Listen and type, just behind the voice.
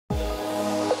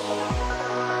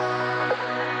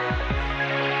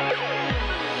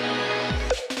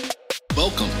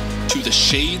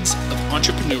Shades of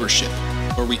Entrepreneurship,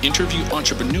 where we interview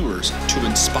entrepreneurs to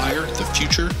inspire the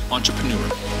future entrepreneur.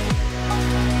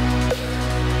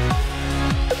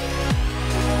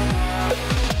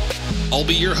 I'll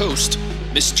be your host,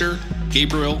 Mr.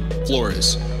 Gabriel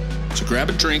Flores. So grab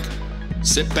a drink,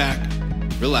 sit back,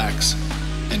 relax,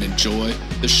 and enjoy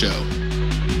the show.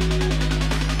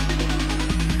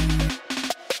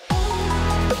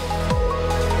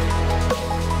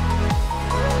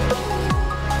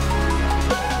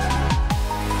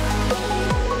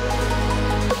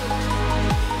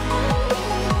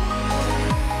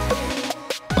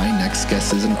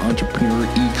 Guest is an entrepreneur,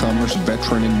 e-commerce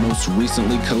veteran, and most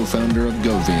recently co-founder of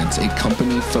GoAvance, a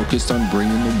company focused on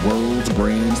bringing the world's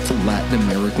brands to Latin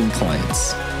American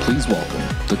clients. Please welcome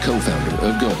the co-founder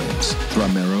of GoAvance,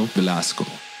 Ramiro Velasco.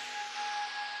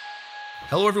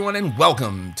 Hello, everyone, and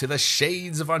welcome to the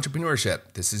Shades of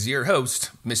Entrepreneurship. This is your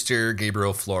host, Mr.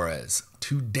 Gabriel Flores.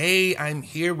 Today, I'm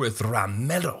here with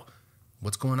Ramiro.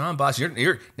 What's going on, boss?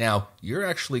 You're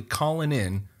actually calling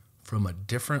in from a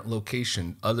different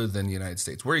location other than the United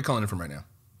States. Where are you calling in from right now?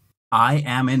 I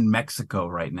am in Mexico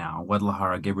right now,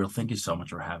 Guadalajara. Gabriel, thank you so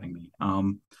much for having me.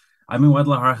 I'm in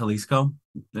Guadalajara, Jalisco.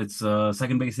 It's the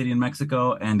second biggest city in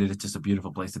Mexico, and it's just a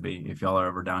beautiful place to be. If y'all are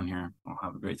ever down here, I'll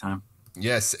have a great time.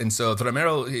 Yes, and so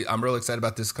Ramiro, I'm really excited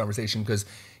about this conversation because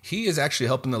he is actually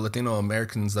helping the Latino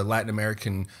Americans, the Latin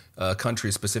American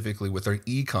countries specifically, with their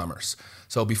e-commerce.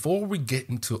 So before we get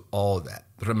into all of that,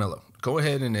 Ramiro, go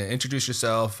ahead and introduce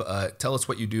yourself. Tell us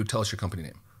what you do. Tell us your company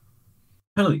name.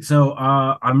 Totally. So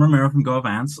I'm Ramiro from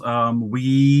GoAvance. I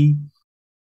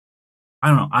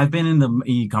don't know. I've been in the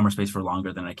e-commerce space for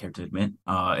longer than I care to admit.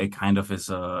 It kind of is,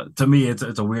 to me, it's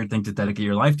a weird thing to dedicate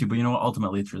your life to, but you know what?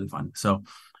 Ultimately, it's really fun. So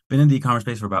been in the e-commerce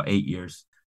space for about 8 years.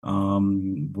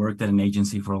 Worked at an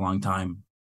agency for a long time,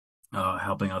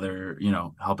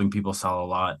 helping people sell a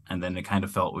lot. And then it kind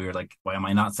of felt weird. Like, why am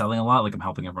I not selling a lot? Like I'm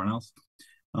helping everyone else.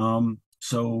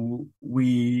 So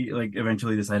we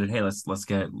eventually decided, hey, let's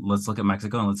look at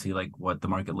Mexico and let's see what the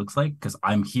market looks like. Cause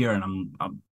I'm here and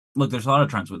I'm look, there's a lot of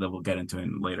trends that we'll get into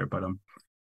later, but,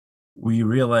 we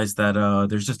realized that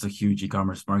there's just a huge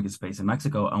e-commerce market space in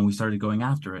Mexico, and we started going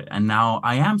after it. And now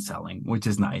I am selling, which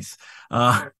is nice.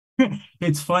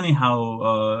 It's funny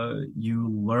how you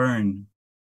learn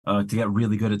to get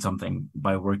really good at something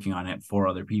by working on it for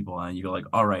other people, and you go like,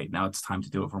 all right, now it's time to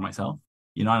do it for myself.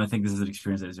 And I think this is an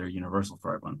experience that is very universal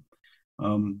for everyone.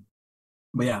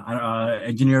 But yeah,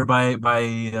 engineer by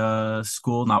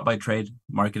school, not by trade,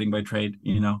 marketing by trade,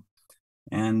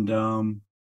 and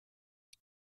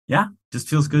yeah, just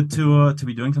feels good to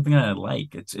be doing something that I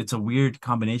like. It's a weird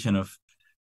combination of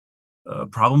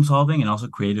problem solving and also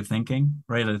creative thinking,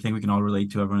 right? I think we can all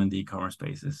relate to. Everyone in the e-commerce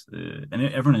spaces, and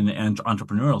everyone in the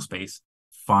entrepreneurial space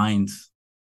finds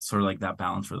sort of like that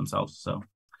balance for themselves. So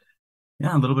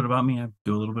yeah, a little bit about me. I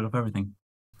do a little bit of everything.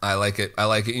 I like it.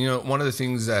 One of the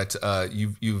things that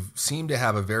you've seemed to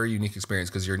have a very unique experience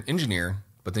because you're an engineer,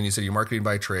 but then you said you're marketing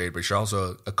by trade, but you're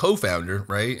also a co-founder,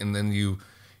 right? And then you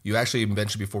actually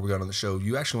mentioned before we got on the show,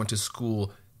 you actually went to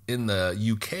school in the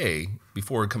UK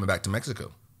before coming back to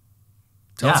Mexico.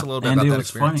 Tell us a little bit about that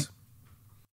experience. Funny.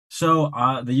 So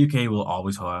the UK will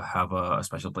always have a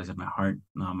special place in my heart.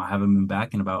 I haven't been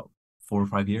back in about 4 or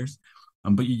 5 years.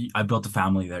 But I built a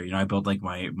family there. I built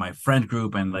my friend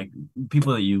group and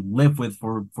people that you live with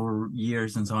for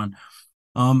years and so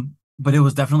on. But it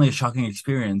was definitely a shocking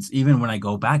experience. Even when I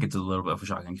go back, it's a little bit of a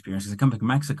shocking experience because I come back to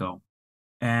Mexico,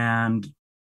 and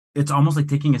it's almost like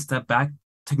taking a step back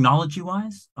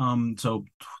technology-wise. So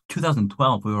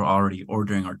 2012, we were already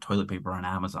ordering our toilet paper on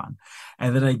Amazon.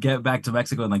 And then I get back to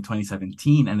Mexico in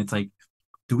 2017, and it's like,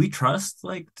 do we trust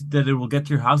that it will get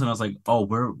to your house? And I was like, oh,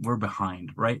 we're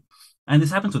behind, right? And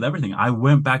this happens with everything. I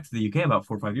went back to the UK about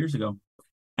 4 or 5 years ago,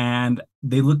 and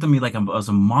they looked at me like I was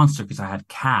a monster because I had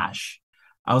cash.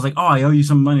 I was like, oh, I owe you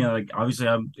some money. Obviously,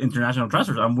 I'm international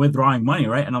transfers. I'm withdrawing money,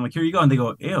 right? And I'm like, here you go. And they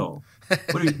go, ew,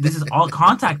 this is all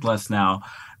contactless now.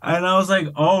 And I was like,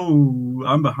 oh,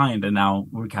 I'm behind. And now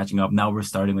we're catching up. Now we're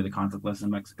starting with the contactless in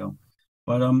Mexico.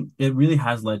 But it really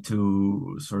has led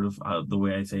to sort of the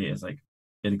way I say it is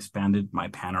it expanded my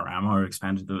panorama, or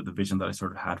expanded the vision that I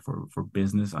sort of had for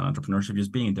business and entrepreneurship,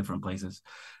 just being in different places,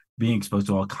 being exposed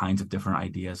to all kinds of different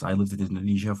ideas. I lived in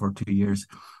Indonesia for 2 years,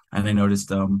 and I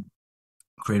noticed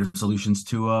creative solutions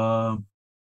to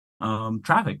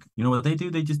traffic. You know what they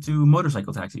do? They just do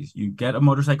motorcycle taxis. You get a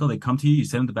motorcycle, they come to you, you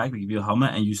sit in the back, they give you a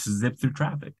helmet, and you zip through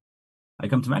traffic. I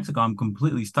come to Mexico, I'm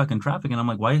completely stuck in traffic, and I'm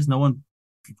like, why is no one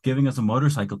giving us a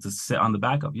motorcycle to sit on the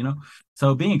back of?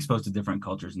 So being exposed to different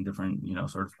cultures and different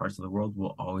sort of parts of the world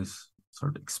will always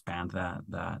sort of expand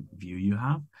that view you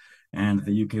have. And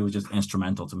the UK was just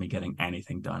instrumental to me getting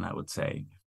anything done, I would say,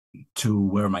 to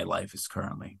where my life is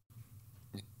currently.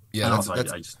 Yeah, And that's also,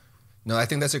 that's I just, no, I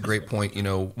think that's a great point. You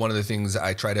know, one of the things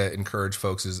I try to encourage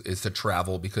folks is to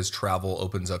travel, because travel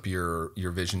opens up your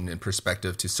vision and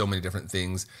perspective to so many different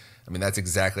things. I mean, that's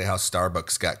exactly how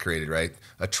Starbucks got created, right?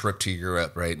 A trip to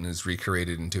Europe, right, and is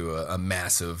recreated into a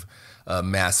massive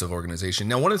organization.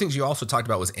 Now, one of the things you also talked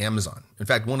about was Amazon. In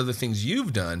fact, one of the things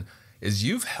you've done is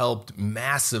you've helped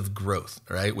massive growth,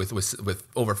 right, with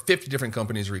over 50 different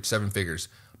companies reach seven figures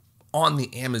on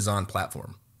the Amazon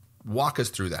platform. Walk us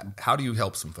through that. How do you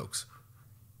help some folks?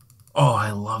 oh,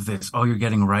 I love this. Oh, you're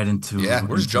getting right Yeah,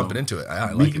 we're just jumping into it.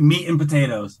 I like it. meat and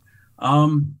potatoes.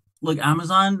 Look,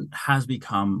 Amazon has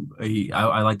become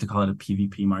I like to call it a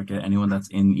PvP market. Anyone that's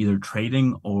in either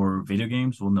trading or video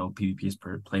games will know PvP is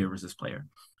per player versus player.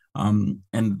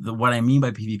 What I mean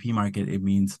by PvP market, it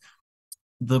means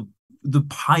the the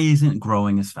pie isn't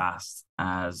growing as fast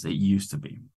as it used to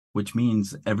be, which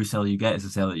means every sale you get is a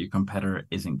sale that your competitor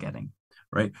isn't getting,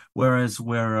 right? Whereas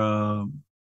when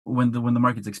the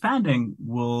market's expanding,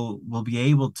 we'll be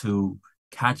able to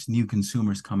catch new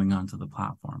consumers coming onto the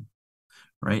platform,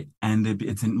 right? And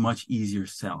it's a much easier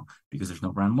sell because there's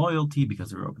no brand loyalty,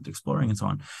 because they're open to exploring and so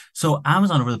on. So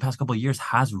Amazon over the past couple of years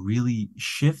has really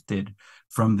shifted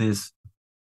from this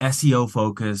SEO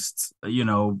focused,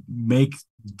 make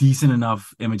decent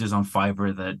enough images on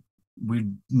Fiverr that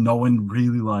no one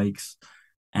really likes,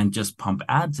 and just pump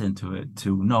ads into it,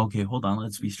 to no, okay, hold on,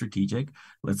 let's be strategic.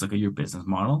 Let's look at your business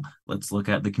model. Let's look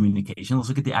at the communication. Let's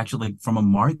look at the actual, like, from a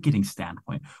marketing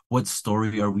standpoint, what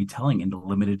story are we telling in the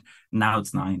limited, now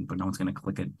it's 9, but no one's going to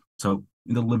click it. So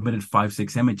in the limited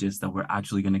 5-6 images that we're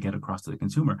actually going to get across to the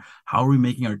consumer, how are we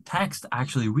making our text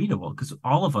actually readable? Because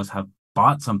all of us have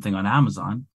bought something on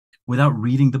Amazon without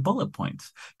reading the bullet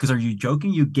points. Because are you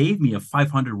joking? You gave me a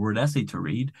 500-word essay to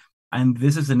read, and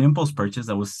this is an impulse purchase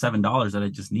that was $7 that I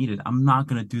just needed. I'm not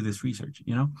going to do this research,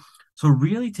 So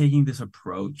really taking this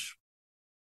approach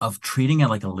of treating it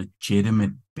like a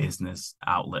legitimate business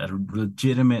outlet, a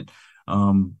legitimate,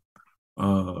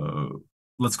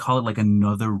 let's call it like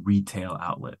another retail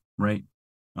outlet, right?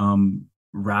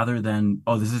 Rather than,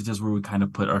 oh, this is just where we kind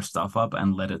of put our stuff up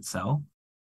and let it sell,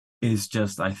 is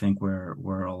just, I think, where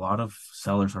a lot of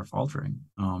sellers are faltering.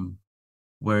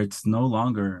 Where it's no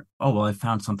longer, oh, well, I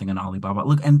found something on Alibaba.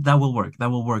 Look, and that will work.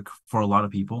 That will work for a lot of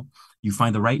people. You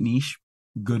find the right niche,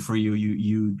 good for you.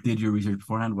 You did your research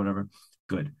beforehand, whatever,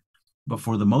 good. But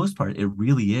for the most part, it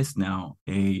really is now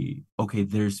okay,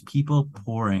 there's people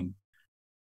pouring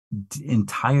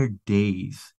entire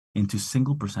days into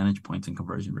single percentage points in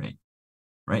conversion rate,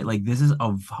 right? Like, this is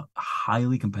a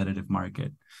highly competitive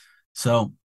market.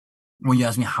 So when you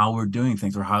ask me how we're doing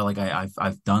things, or how, like,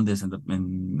 I've done this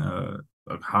in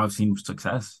how I've seen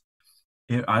success,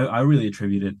 I really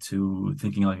attribute it to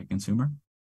thinking like a consumer.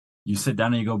 You sit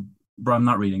down and you go, bro, I'm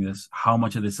not reading this. How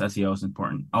much of this SEO is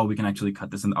important? Oh, we can actually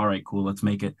cut this in. All right, cool. Let's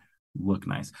make it look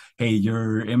nice. Hey,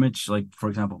 your image, like, for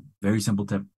example, very simple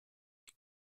tip.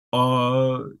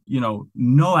 No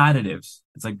additives.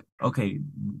 It's like, okay,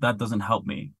 that doesn't help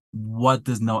me. What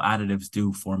does no additives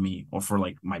do for me, or for,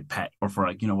 like, my pet, or for,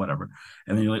 like, whatever?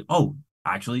 And then you're like, oh,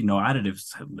 actually, no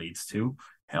additives leads to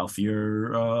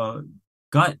healthier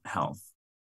gut health.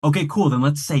 Okay, cool. Then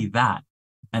let's say that,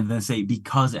 and then say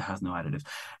because it has no additives.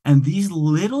 And these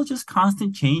little, just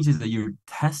constant changes that you're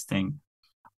testing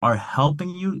are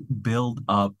helping you build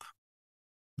up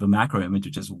the macro image,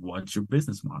 which is what's your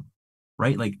business model,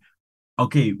 right? Like,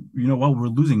 okay, you know what? We're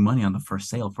losing money on the first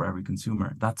sale for every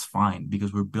consumer. That's fine,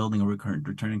 because we're building a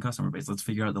returning customer base. Let's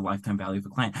figure out the lifetime value of the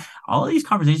client. All of these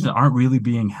conversations aren't really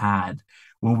being had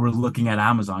when we're looking at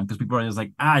Amazon, because people are just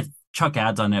like, chuck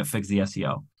ads on it, fix the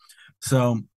SEO.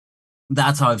 So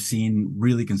that's how I've seen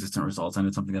really consistent results. And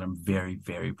it's something that I'm very,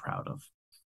 very proud of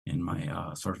in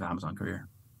my sort of Amazon career.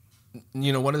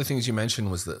 One of the things you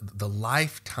mentioned was the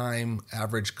lifetime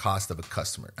average cost of a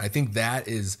customer. I think that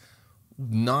is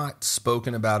not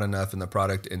spoken about enough in the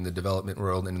product, in the development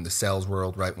world, and in the sales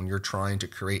world, right? When you're trying to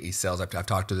create a sales, I've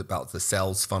talked about the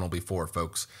sales funnel before,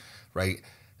 folks, right?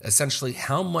 Essentially,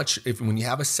 how much, when you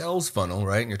have a sales funnel,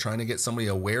 right, and you're trying to get somebody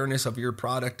awareness of your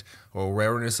product, or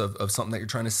awareness of something that you're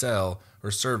trying to sell or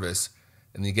service,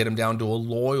 and you get them down to a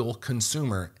loyal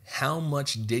consumer, how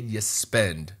much did you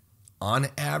spend on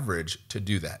average to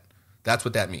do that? That's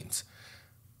what that means,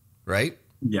 right?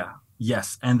 Yeah.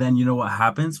 Yes. And then what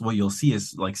happens? What you'll see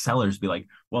is, like, sellers be like,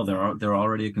 well, they're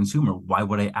already a consumer. Why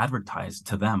would I advertise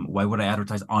to them? Why would I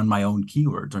advertise on my own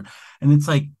keywords? And it's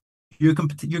like, your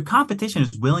competition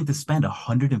is willing to spend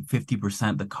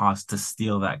 150% the cost to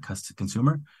steal that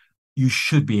consumer. You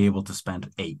should be able to spend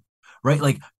 8, right?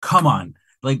 Like, come on.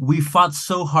 Like, we fought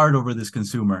so hard over this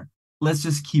consumer. Let's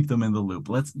just keep them in the loop.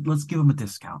 Let's give them a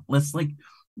discount. Let's like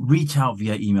reach out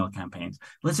via email campaigns.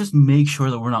 Let's just make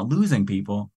sure that we're not losing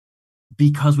people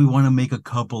because we want to make a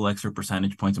couple extra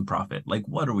percentage points in profit. Like,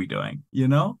 what are we doing? You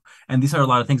know? And these are a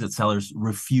lot of things that sellers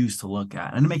refuse to look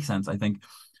at. And it makes sense. I think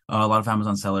a lot of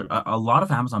a lot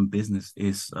of Amazon business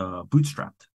is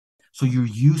bootstrapped. So you're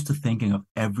used to thinking of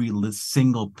every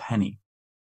single penny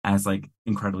as like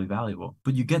incredibly valuable.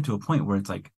 But you get to a point where it's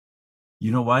like,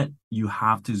 you know what? You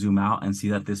have to zoom out and see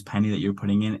that this penny that you're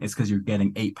putting in is because you're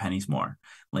getting 8 pennies more.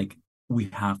 Like, we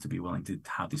have to be willing to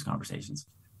have these conversations.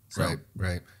 So,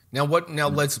 Right. Now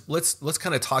let's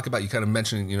kind of talk about, you kind of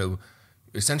mentioned,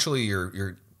 essentially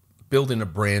you're building a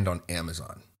brand on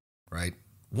Amazon, right?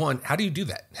 One, how do you do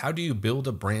that? How do you build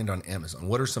a brand on Amazon?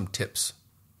 What are some tips?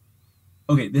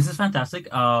 Okay, this is fantastic.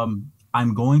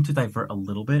 I'm going to divert a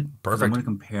little bit. Perfect. I'm going to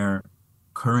compare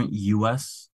current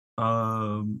US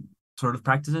sort of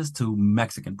practices to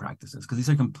Mexican practices, because these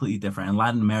are completely different, and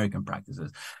Latin American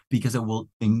practices, because it will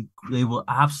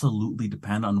absolutely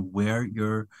depend on where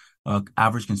your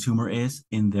average consumer is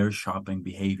in their shopping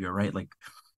behavior, right? Like,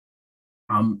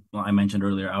 I mentioned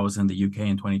earlier, I was in the UK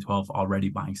in 2012 already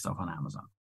buying stuff on Amazon.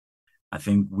 I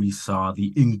think we saw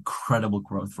the incredible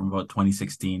growth from about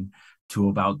 2016 to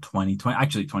about 2020.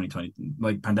 Actually, 2020,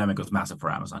 like, pandemic was massive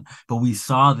for Amazon, but we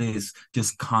saw this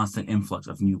just constant influx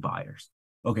of new buyers.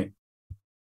 Okay,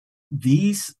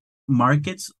 these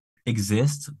markets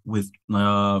exist with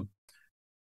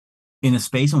in a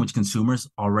space in which consumers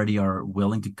already are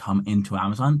willing to come into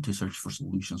Amazon to search for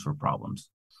solutions for problems.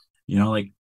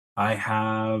 Like, I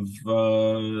have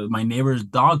my neighbor's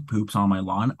dog poops on my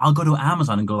lawn. I'll go to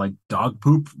Amazon and go like, dog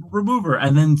poop remover,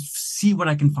 and then see what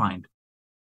I can find.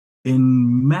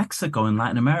 In Mexico and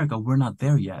Latin America, we're not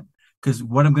there yet. Because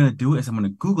what I'm going to do is I'm going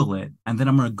to Google it, and then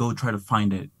I'm going to go try to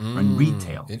find it in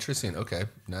retail. Interesting. Okay.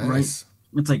 Nice. Right?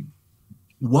 It's like,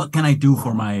 what can I do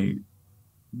for my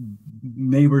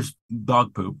neighbor's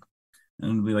dog poop?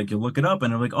 And we like, you look it up,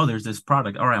 and they're like, oh, there's this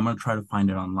product. All right, I'm going to try to find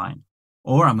it online.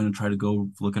 Or I'm going to try to go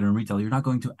look at it in retail. You're not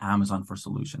going to Amazon for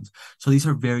solutions. So these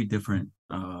are very different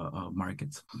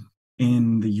markets.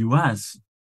 In the US,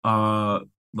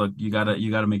 look, you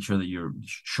gotta make sure that you're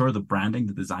sure the branding,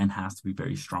 the design has to be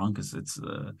very strong, because it's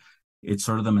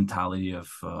sort of the mentality of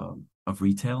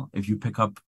retail. If you pick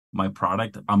up my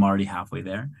product, I'm already halfway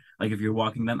there. Like, if you're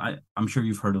walking, then I'm sure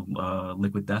you've heard of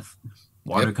Liquid Death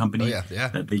water company. Oh, yeah.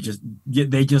 That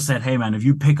they just said, hey man, if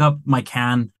you pick up my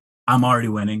can, I'm already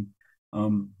winning.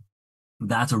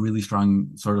 That's a really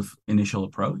strong sort of initial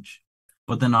approach.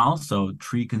 But then also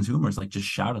treat consumers like, just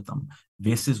shout at them.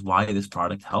 This is why this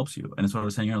product helps you. And it's what I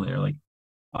was saying earlier. Like,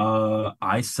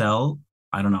 I sell,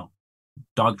 I don't know,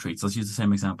 dog treats. Let's use the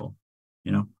same example.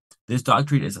 This dog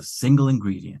treat is a single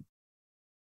ingredient.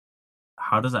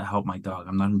 How does that help my dog?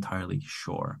 I'm not entirely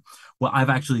sure. Well, I've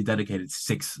actually dedicated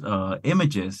 6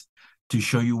 images to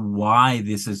show you why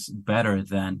this is better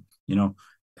than,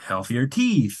 healthier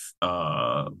teeth,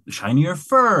 shinier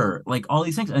fur, like all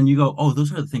these things. And you go, oh,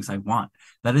 those are the things I want.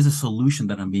 That is a solution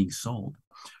that I'm being sold,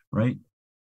 right?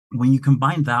 When you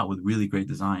combine that with really great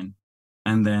design,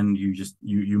 and then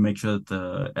you make sure that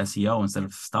the SEO, instead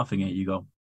of stuffing it, you go,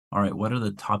 all right, what are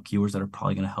the top keywords that are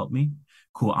probably going to help me?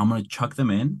 Cool. I'm going to chuck them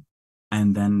in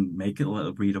and then make it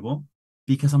readable,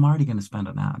 because I'm already going to spend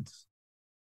on ads.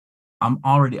 I'm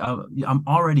already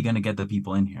going to get the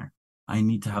people in here. I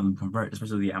need to have them convert,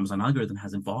 especially the Amazon algorithm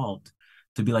has evolved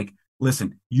to be like,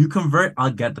 listen, you convert,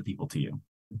 I'll get the people to you,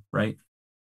 right?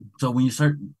 So when you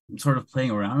start sort of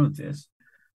playing around with this,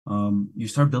 you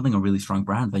start building a really strong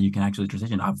brand that you can actually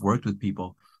transition. I've worked with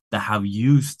people that have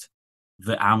used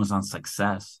the Amazon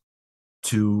success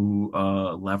to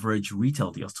leverage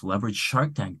retail deals, to leverage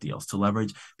Shark Tank deals, to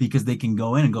leverage, because they can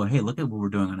go in and go, hey, look at what we're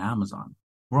doing on Amazon.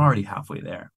 We're already halfway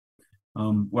there.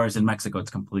 Whereas in Mexico,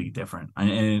 it's completely different.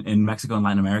 In Mexico and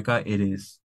Latin America, it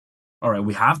is, all right,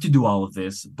 we have to do all of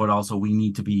this, but also we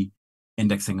need to be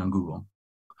indexing on Google.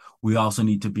 We also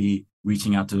need to be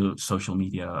reaching out to social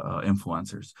media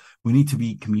influencers. We need to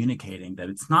be communicating that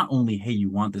it's not only, hey, you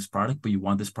want this product, but you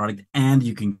want this product and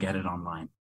you can get it online.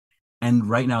 And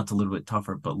right now it's a little bit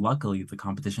tougher, but luckily the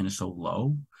competition is so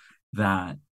low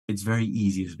that it's very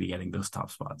easy to be getting those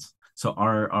top spots. So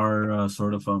our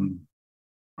sort of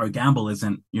our gamble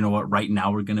isn't, right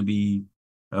now we're going to be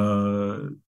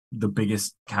the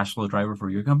biggest cash flow driver for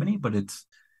your company, but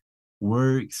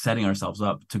we're setting ourselves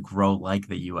up to grow like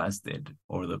the US did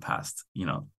over the past,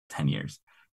 10 years.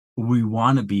 We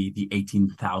want to be the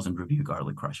 18,000 review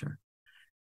garlic crusher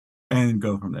and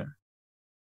go from there.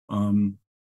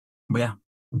 But yeah.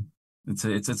 It's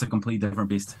a complete different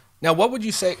beast. Now, what would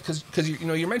you say? Because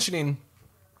you're mentioning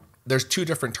there's two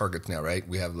different targets now, right?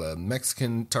 We have the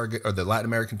Mexican target or the Latin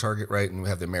American target, right? And we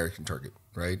have the American target,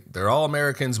 right? They're all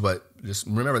Americans, but just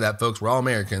remember that, folks. We're all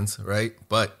Americans, right?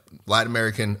 But Latin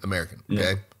American, American. Okay.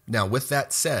 Yeah. Now, with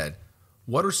that said,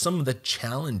 what are some of the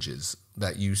challenges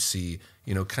that you see,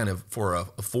 kind of for a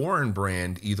foreign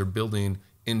brand either building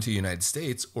into the United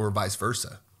States or vice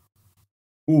versa?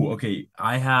 Ooh, okay.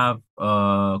 I have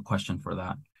a question for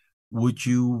that. Would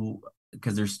you,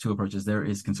 because there's two approaches. There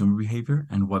is consumer behavior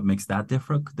and what makes that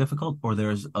difficult, or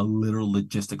there's a literal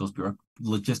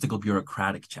logistical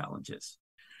bureaucratic challenges.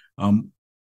 Um,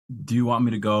 do you want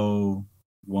me to go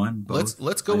one, both,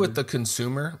 Let's go with either? the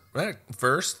consumer right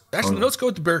first. Actually, Okay. let's go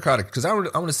with the bureaucratic because I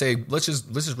want to say let's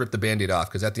just rip the Band-Aid off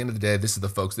because at the end of the day, this is the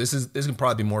folks. This can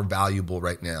probably be more valuable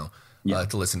right now Yeah,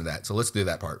 to listen to that. So let's do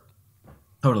that part.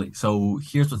 totally. So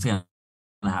here's what's gonna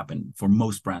happen for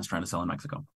most brands trying to sell in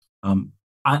Mexico. Um,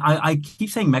 I keep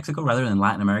saying Mexico rather than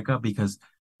Latin America because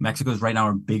Mexico is right now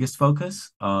our biggest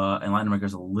focus. And Latin America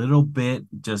is a little bit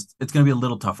just it's gonna be a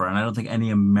little tougher. And I don't think any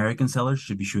American sellers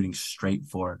should be shooting straight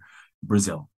for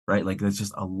Brazil, right? Like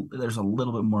there's a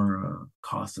little bit more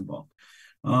cost involved.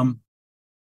 Um,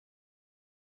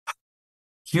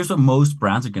 Here's what most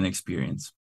brands are gonna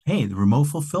experience. Hey, the remote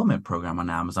fulfillment program on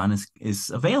Amazon is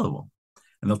available.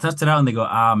 And they'll test it out and they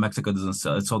go, Mexico doesn't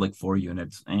sell. It sold like 4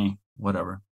 units.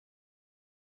 Whatever.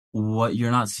 What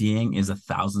you're not seeing is the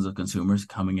thousands of consumers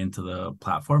coming into the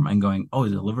platform and going, oh,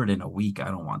 it's delivered in a week. I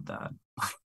don't want that.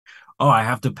 Oh, I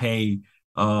have to pay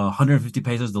 150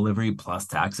 pesos delivery plus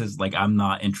taxes. Like, I'm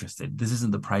not interested. This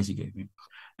isn't the price you gave me.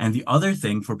 And the other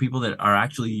thing for people that are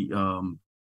actually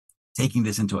taking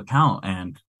this into account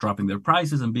and dropping their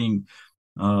prices and being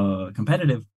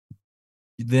competitive,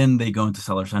 then they go into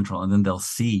Seller Central and then they'll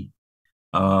see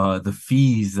the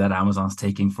fees that Amazon's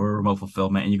taking for remote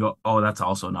fulfillment, and you go, oh, that's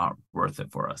also not worth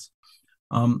it for us.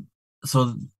 Um,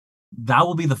 so that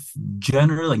will be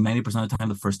generally like 90% of the time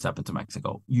the first step into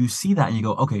Mexico. You see that and you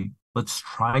go, okay, let's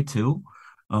try to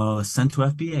send to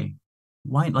FBA.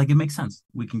 Why? Like it makes sense.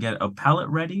 We can get a pallet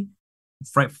ready,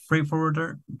 freight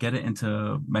forwarder, get it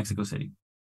into Mexico City.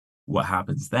 What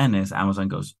happens then is Amazon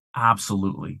goes,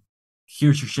 absolutely.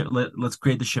 Here's your ship. Let's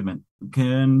create the shipment.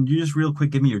 Can you just real quick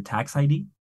give me your tax ID?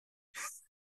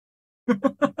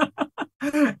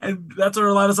 And that's where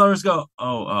a lot of sellers go,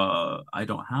 oh, I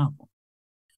don't have one.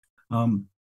 Um,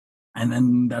 and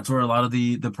then that's where a lot of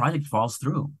the project falls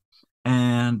through.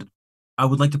 And I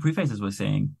would like to preface this by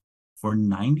saying for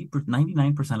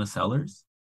 99% of sellers,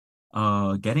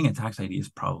 getting a tax ID is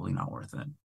probably not worth it.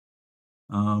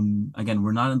 Again,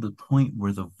 we're not at the point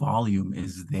where the volume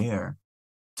is there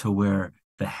to where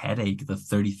the headache, the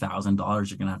 $30,000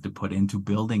 you're going to have to put into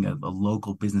building a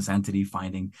local business entity,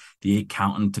 finding the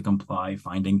accountant to comply,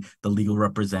 finding the legal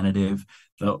representative,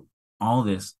 all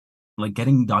this, like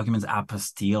getting documents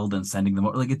apostilled and sending them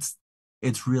over, like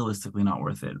it's realistically not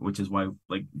worth it, which is why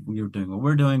like we're doing what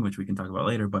we're doing, which we can talk about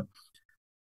later. But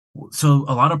so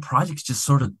a lot of projects just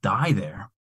sort of die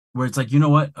there where it's like, you know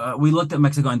what? We looked at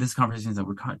Mexico and this conversations that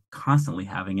we're constantly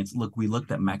having. We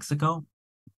looked at Mexico,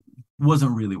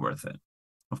 wasn't really worth it.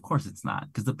 Of course it's not,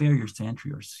 because the barriers to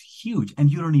entry are huge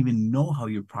and you don't even know how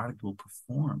your product will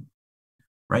perform,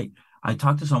 right? I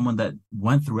talked to someone that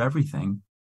went through everything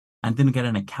and didn't get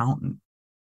an accountant.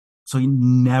 So he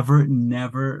never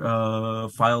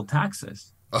filed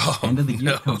taxes. Oh End of the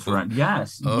year no! comes around.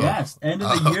 Yes, Oh, yes. End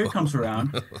of the year comes oh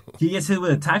around. no! He gets hit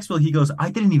with a tax bill. He goes, I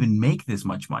didn't even make this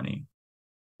much money.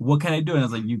 What can I do? And I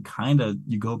was like, you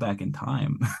go back in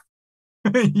time.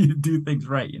 You do things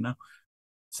right.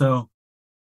 So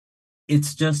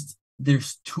it's just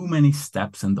there's too many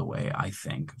steps in the way, I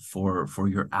think, for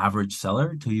your average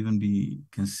seller to even be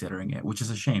considering it, which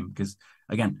is a shame because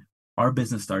again, our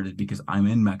business started because I'm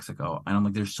in Mexico and I'm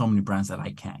like, there's so many brands that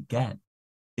I can't get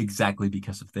exactly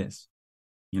because of this,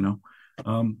 you know?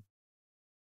 Um,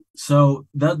 so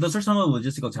those are some of the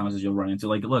logistical challenges you'll run into.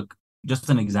 Like, look, just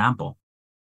an example.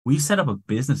 We set up a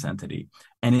business entity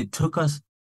and it took us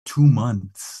 2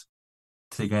 months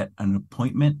to get an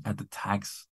appointment at the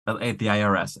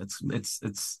IRS.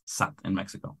 It's SAT in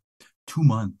Mexico. 2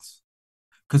 months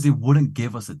because they wouldn't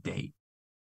give us a date.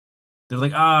 They're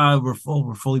like, we're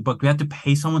fully booked. We had to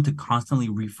pay someone to constantly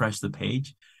refresh the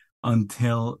page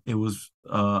until it was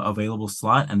available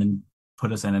slot, and then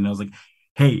put us in. And I was like,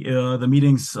 hey, the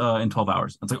meeting's in 12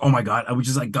 hours. It's like, oh my god, I was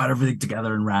just like got everything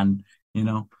together and ran. You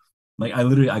know, like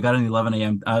I got an 11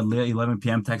 a.m. 11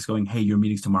 p.m. text going, hey, your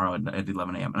meeting's tomorrow at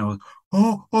 11 a.m. And I was,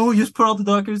 oh, you just put all the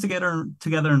documents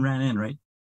together and ran in, right?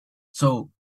 So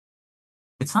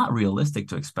it's not realistic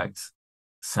to expect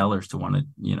sellers to want to,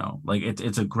 like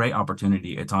it's a great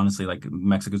opportunity. It's honestly like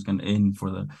Mexico's going to in for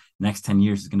the next 10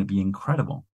 years is going to be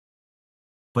incredible.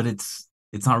 But it's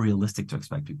not realistic to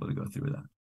expect people to go through that.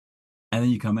 And then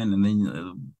you come in and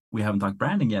then we haven't talked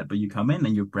branding yet, but you come in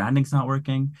and your branding's not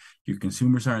working. Your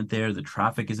consumers aren't there. The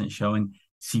traffic isn't showing.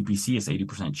 CPC is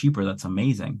 80% cheaper. That's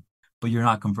amazing, but you're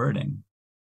not converting.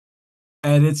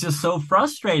 And it's just so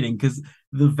frustrating because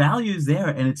the value is there.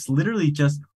 And it's literally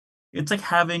just, it's like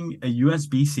having a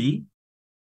USB-C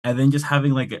and then just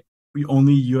having like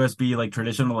only USB, like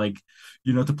traditional, like,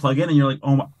 to plug in, and you're like,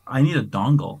 oh, I need a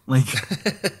dongle. Like,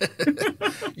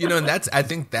 and I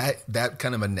think that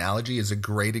kind of analogy is a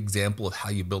great example of how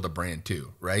you build a brand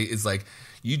too, right? It's like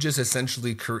you just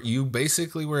essentially, you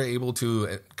basically were able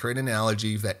to create an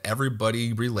analogy that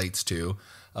everybody relates to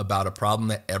about a problem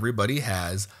that everybody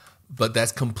has, but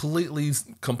that's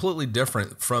completely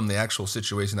different from the actual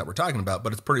situation that we're talking about,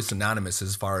 but it's pretty synonymous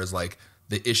as far as like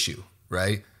the issue,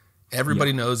 right?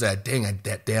 Everybody knows that,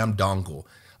 that damn dongle.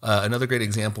 Another great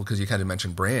example, because you kind of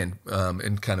mentioned brand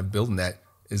and kind of building that,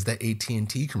 is that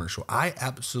AT&T commercial. I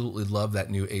absolutely love that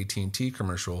new AT&T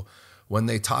commercial when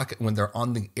they're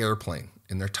on the airplane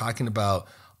and they're talking about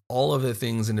all of the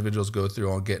things individuals go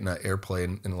through on getting an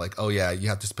airplane, and like, oh yeah, you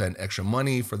have to spend extra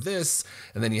money for this,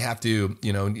 and then you have to,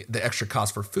 the extra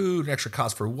cost for food, extra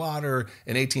cost for water,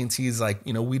 and AT&T is like,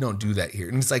 we don't do that here.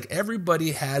 And it's like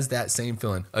everybody has that same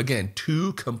feeling. Again,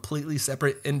 two completely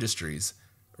separate industries,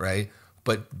 right?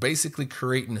 But basically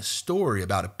creating a story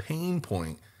about a pain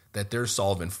point that they're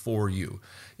solving for you.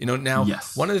 Now,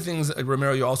 yes. One of the things,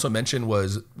 Ramiro, you also mentioned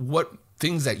was what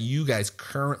things that you guys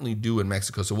currently do in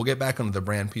Mexico. So we'll get back onto the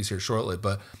brand piece here shortly,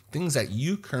 but things that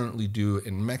you currently do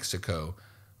in Mexico,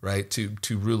 right, to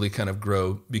really kind of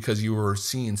grow, because you were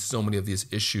seeing so many of these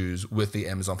issues with the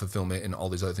Amazon fulfillment and all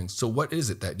these other things. So what is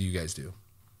it that you guys do?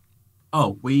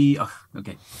 Oh,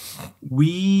 okay.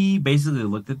 We basically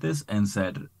looked at this and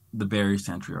said the barriers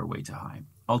to entry are way too high.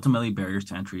 Ultimately, barriers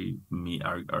to entry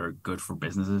are good for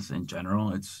businesses in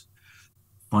general. It's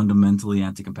fundamentally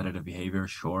anti-competitive behavior,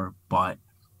 sure, but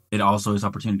it also is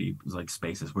opportunity, like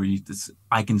spaces where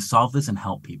I can solve this and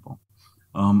help people.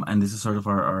 And this is sort of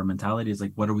our mentality, is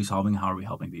like, what are we solving? How are we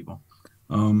helping people?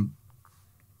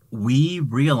 We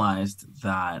realized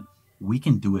that we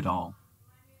can do it all.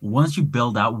 Once you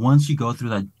go through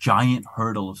that giant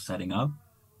hurdle of setting up,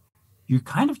 you're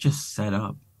kind of just set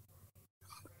up.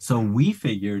 So we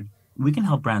figured we can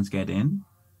help brands get in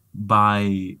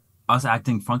by us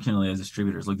acting functionally as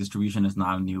distributors. Like, distribution is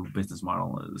not a new business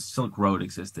model. Silk Road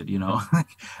existed,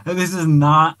 This is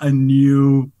not a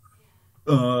new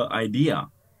idea.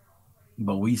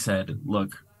 But we said,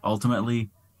 look,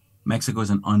 ultimately, Mexico is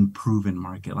an unproven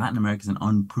market. Latin America is an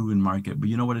unproven market. But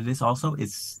you know what it is also?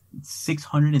 It's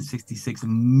 666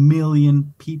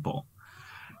 million people,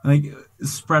 like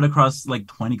spread across like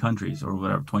 20 countries or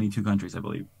whatever, 22 countries, I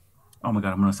believe. Oh my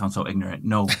God, I'm going to sound so ignorant.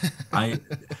 No, I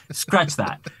scratch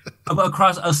that.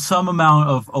 Across some amount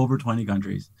of over 20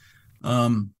 countries.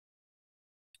 And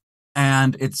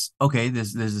it's okay.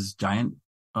 There's this giant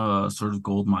sort of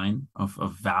gold mine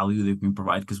of value that we can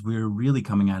provide, because we're really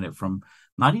coming at it from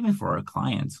not even for our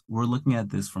clients. We're looking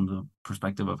at this from the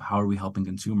perspective of how are we helping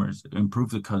consumers improve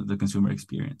the consumer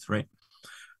experience, right?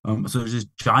 So there's this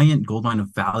giant gold mine of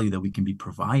value that we can be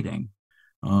providing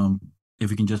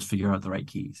if we can just figure out the right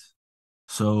keys.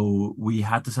 So we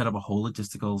had to set up a whole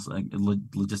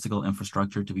logistical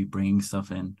infrastructure to be bringing stuff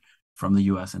in from the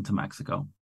US into Mexico.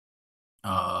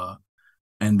 And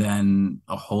then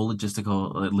a whole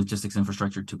logistics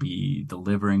infrastructure to be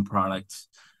delivering products,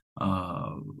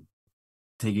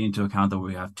 taking into account that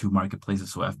we have two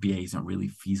marketplaces, so FBA isn't really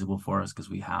feasible for us because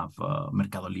we have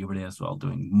Mercado Libre as well,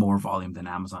 doing more volume than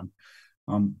Amazon.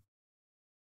 And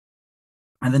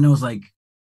then it was like,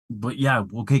 but yeah,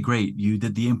 okay, great. You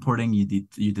did the importing, you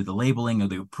did the labeling or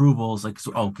the approvals, like,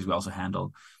 so, because we also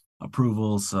handle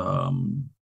approvals.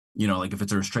 Like if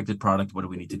it's a restricted product, what do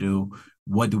we need to do?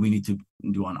 What do we need to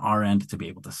do on our end to be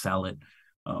able to sell it?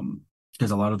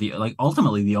 Because a lot of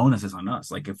ultimately the onus is on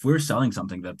us. Like, if we're selling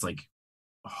something that's like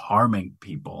harming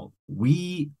people,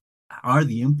 we are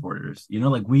the importers,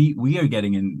 like we are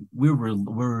getting in, we're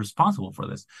responsible for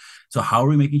this. So how are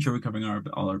we making sure we're covering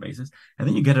all our bases? And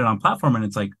then you get it on platform and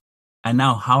it's like, and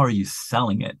now how are you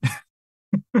selling it?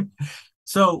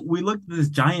 So we looked at this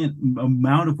giant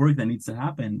amount of work that needs to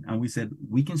happen, and we said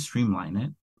we can streamline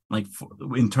it, like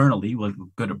internally with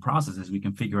good processes. We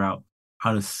can figure out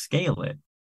how to scale it,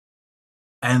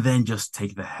 and then just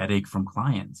take the headache from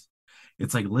clients.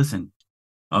 It's like, listen,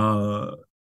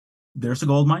 there's a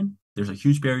gold mine. There's a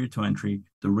huge barrier to entry.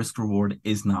 The risk reward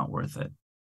is not worth it.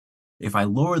 If I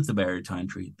lowered the barrier to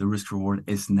entry, the risk reward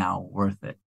is now worth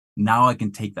it. Now I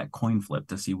can take that coin flip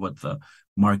to see what the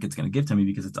market's going to give to me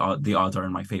because the odds are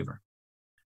in my favor,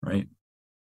 right?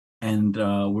 And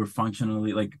we're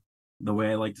functionally, like, the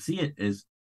way I like to see it is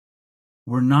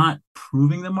we're not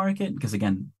proving the market because,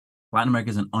 again, Latin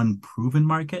America is an unproven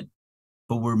market,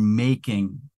 but we're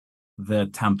making the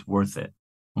attempt worth it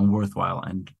and worthwhile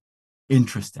and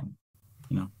interesting,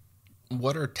 you know.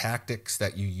 What are tactics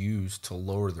that you use to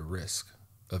lower the risk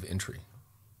of entry?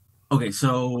 Okay,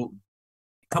 so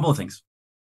a couple of things.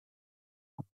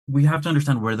 We have to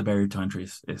understand where the barrier to entry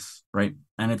is, right?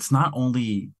 And it's not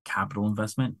only capital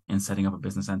investment in setting up a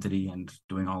business entity and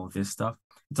doing all of this stuff.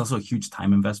 It's also a huge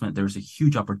time investment. There's a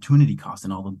huge opportunity cost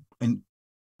in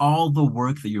all the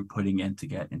work that you're putting in to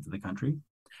get into the country.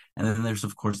 And then there's,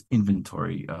 of course,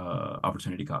 inventory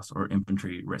opportunity cost or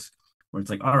inventory risk, where it's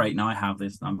like, all right, now I have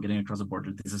this, now I'm getting across the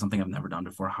border. This is something I've never done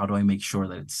before. How do I make sure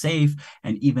that it's safe?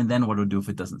 And even then, what do I do if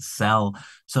it doesn't sell?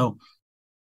 So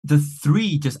the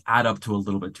three just add up to a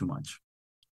little bit too much.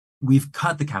 We've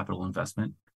cut the capital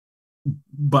investment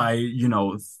by,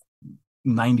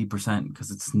 90%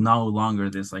 because it's no longer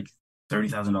this like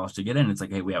 $30,000 to get in. It's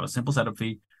like, hey, we have a simple setup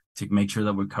fee to make sure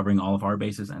that we're covering all of our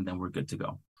bases, and then we're good to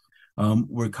go.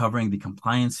 We're covering the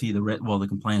compliance fee, the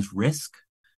compliance risk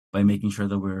by making sure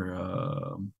that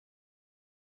we're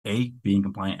being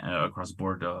compliant across the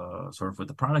board, sort of with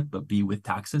the product, but B, with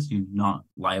taxes. You're not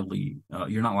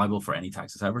liable for any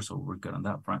taxes ever, so we're good on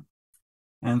that front.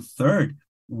 And third,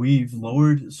 we've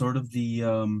lowered sort of the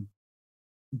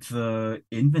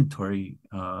inventory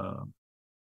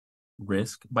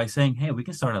risk by saying, hey, we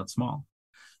can start out small,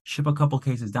 ship a couple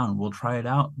cases down, we'll try it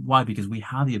out. Why? Because we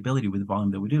have the ability with the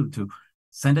volume that we do to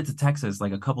send it to Texas,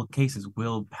 like a couple of cases,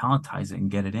 we'll palletize it and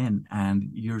get it in, and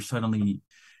you're suddenly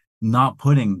not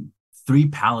putting 3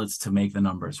 pallets to make the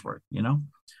numbers work,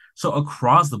 So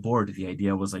across the board, the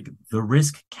idea was like the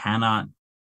risk the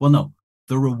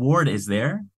reward is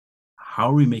there. How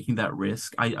are we making that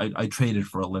risk? I traded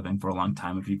for a living for a long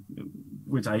time,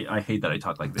 which I hate that I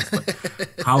talk like this, but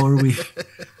how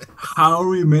are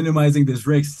we minimizing this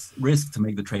risk to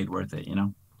make the trade worth it,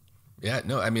 Yeah,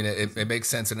 no, I mean, it makes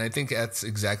sense. And I think that's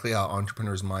exactly how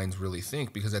entrepreneurs' minds really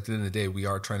think, because at the end of the day, we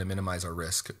are trying to minimize our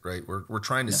risk, right? We're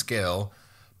trying to scale,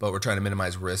 but we're trying to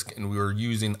minimize risk. And we were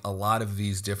using a lot of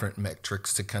these different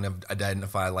metrics to kind of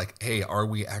identify like, hey, are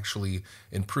we actually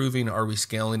improving? Are we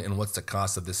scaling? And what's the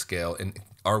cost of this scale? And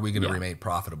are we going to remain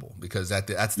profitable? Because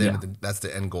that's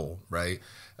the end goal, right?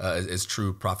 Is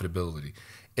true profitability.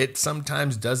 It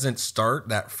sometimes doesn't start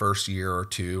that first year or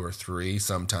 2 or 3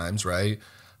 sometimes, right?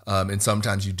 And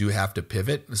sometimes you do have to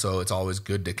pivot. So it's always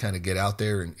good to kind of get out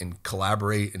there and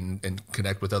collaborate and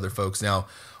connect with other folks. Now,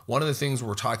 one of the things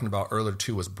we're talking about earlier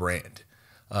too was brand.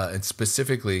 And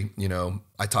specifically,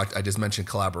 I just mentioned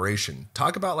collaboration.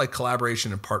 Talk about like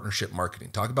collaboration and partnership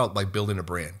marketing. Talk about like building a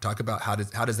brand. Talk about how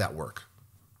does that work?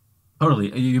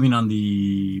 Totally. You mean on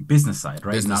the business side,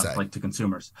 right? Business Not side. Like to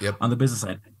consumers. Yep. On the business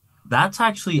side, that's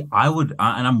actually, and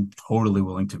I'm totally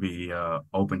willing to be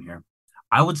open here.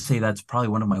 I would say that's probably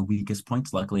one of my weakest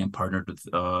points. Luckily, I'm partnered with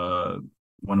a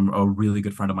really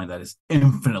good friend of mine that is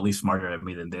infinitely smarter at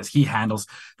me than this. He handles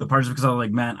the parts because I'm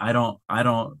like, man, I don't, I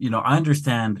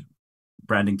understand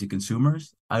branding to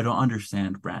consumers. I don't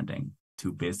understand branding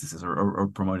to businesses or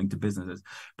promoting to businesses.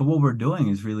 But what we're doing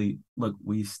is really, look,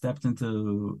 we stepped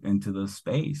into the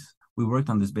space. We worked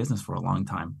on this business for a long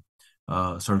time,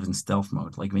 sort of in stealth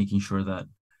mode, like making sure that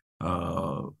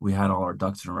we had all our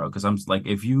ducks in a row. Because I'm like,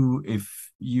 if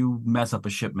you mess up a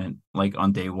shipment like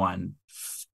on day one,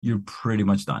 you're pretty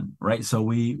much done, right? So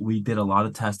we did a lot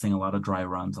of testing, a lot of dry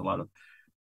runs,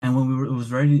 and when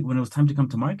it was time to come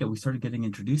to market, we started getting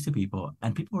introduced to people,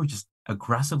 and people were just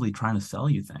aggressively trying to sell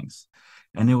you things,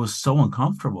 and it was so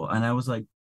uncomfortable. And I was like,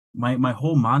 my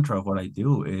whole mantra of what I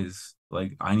do is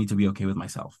like, I need to be okay with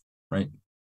myself, right?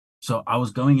 So I was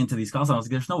going into these calls, and I was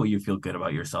like, there's no way you feel good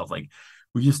about yourself. Like,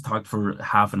 we just talked for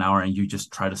half an hour and you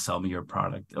just try to sell me your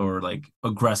product, or like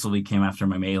aggressively came after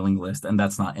my mailing list. And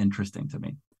that's not interesting to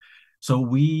me. So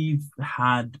we've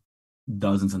had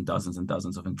dozens and dozens and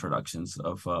dozens of introductions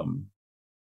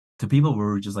to people where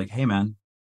we're just like, hey man,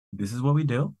 this is what we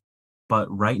do. But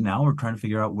right now we're trying to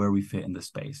figure out where we fit in the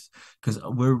space, because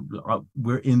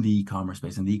we're in the e-commerce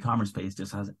space, and the e-commerce space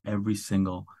just has every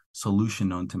single solution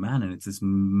known to man. And it's this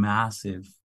massive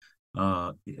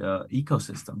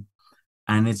ecosystem.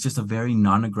 And it's just a very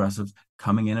non-aggressive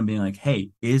coming in and being like,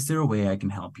 hey, is there a way I can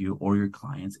help you or your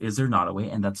clients? Is there not a way?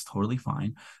 And that's totally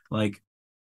fine. Like,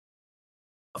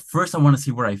 first I want to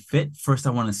see where I fit. First,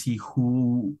 I want to see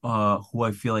who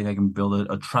I feel like I can build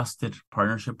a trusted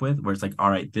partnership with, where it's like, all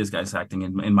right, this guy's acting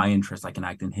in my interest, I can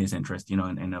act in his interest,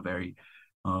 in a very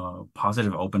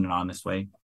positive, open, and honest way.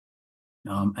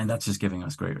 And that's just giving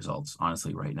us great results,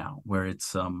 honestly, right now, where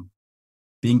it's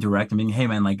being direct and being, hey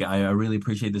man, like I really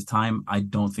appreciate this time. I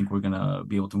don't think we're gonna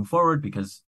be able to move forward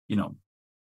because,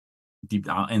 deep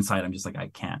down inside, I'm just like, I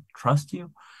can't trust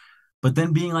you. But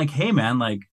then being like, hey man,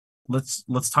 like let's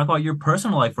talk about your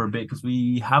personal life for a bit because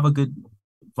we have a good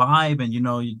vibe, and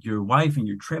your wife and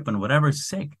your trip and whatever,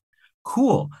 sick.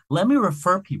 Cool. Let me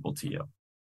refer people to you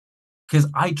because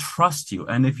I trust you.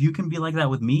 And if you can be like that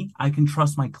with me, I can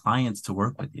trust my clients to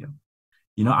work with you.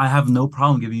 I have no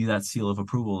problem giving you that seal of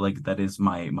approval, like that is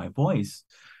my voice.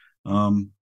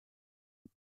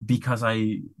 Because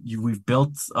we've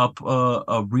built up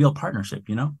a real partnership,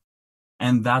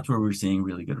 and that's where we're seeing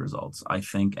really good results. I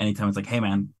think anytime it's like, hey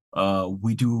man,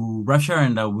 we do rev share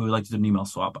and we would like to do an email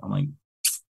swap. I'm like,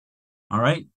 all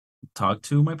right, talk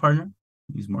to my partner.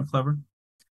 He's more clever,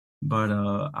 but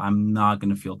I'm not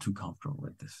gonna feel too comfortable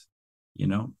with this,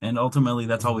 And ultimately,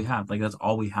 that's all we have. Like that's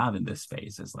all we have in this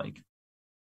space is like,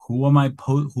 who am I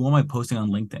posting on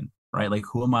LinkedIn, right? Like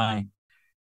who am I?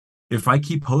 If I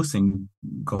keep posting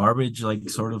garbage, like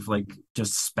sort of like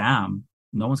just spam,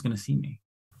 no one's gonna see me.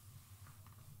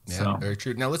 Yeah, So very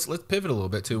true. Now let's pivot a little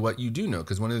bit to what you do know,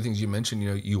 because one of the things you mentioned,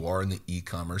 you are in the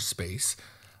e-commerce space.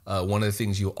 One of the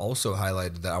things you also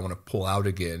highlighted that I want to pull out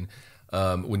again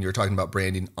when you're talking about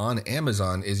branding on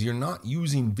Amazon is you're not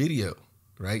using video,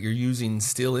 right? You're using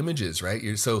still images,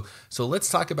 right? So let's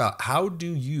talk about how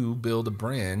do you build a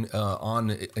brand on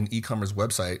an e-commerce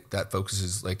website that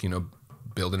focuses like,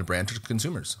 building a brand to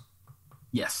consumers.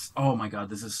 yes. Oh my God,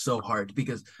 this is so hard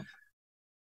because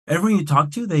everyone you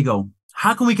talk to, they go,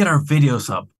 how can we get our videos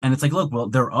up? And it's like, look, well,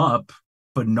 they're up,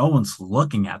 but no one's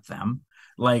looking at them.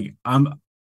 Like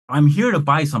I'm here to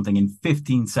buy something in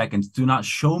 15 seconds. Do not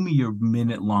show me your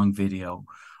minute-long video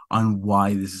on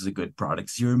why this is a good product.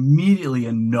 So you're immediately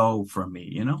a no from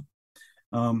me,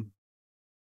 Um,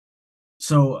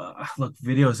 look,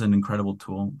 video is an incredible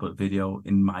tool, but video,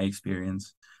 in my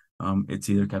experience, it's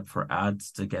either kept for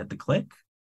ads to get the click,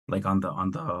 like on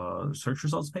the search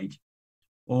results page,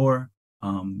 or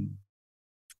um,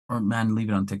 or man, leave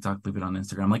it on TikTok, leave it on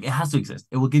Instagram. Like it has to exist.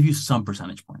 It will give you some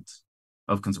percentage points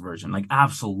of conversion, like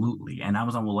absolutely. And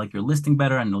Amazon will like your listing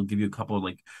better, and it'll give you a couple of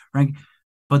like rank,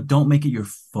 but don't make it your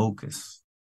focus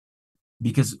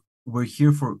because we're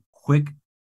here for quick,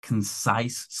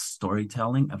 concise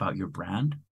storytelling about your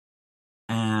brand.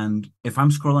 And if I'm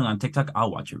scrolling on TikTok,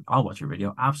 I'll watch your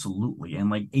video. Absolutely. And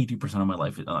like 80% of my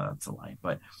life, that's a lie,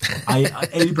 but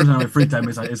 80% of my free time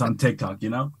is on TikTok, put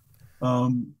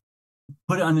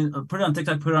it on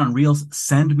TikTok, put it on Reels,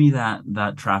 send me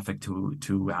that traffic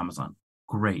to Amazon.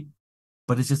 Great.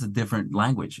 But it's just a different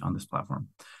language on this platform.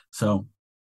 So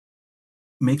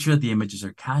make sure that the images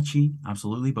are catchy,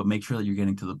 absolutely, but make sure that you're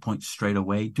getting to the point straight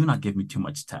away. Do not give me too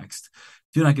much text.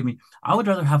 I would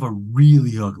rather have a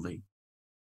really ugly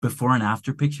before and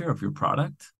after picture of your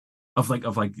product, of like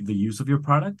the use of your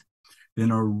product,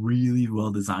 than a really well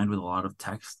designed with a lot of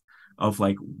text of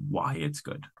like why it's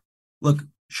good. Look,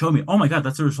 show me. Oh my God,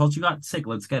 that's the results you got. Sick.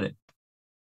 Let's get it.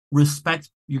 Respect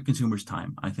your consumers'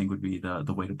 time, I think would be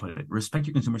the way to put it. Respect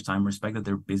your consumers' time. Respect that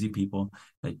they're busy people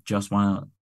that just want to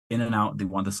in and out. They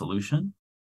want the solution,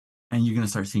 and you're going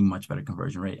to start seeing much better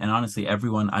conversion rate. And honestly,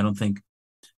 everyone, I don't think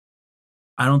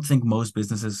most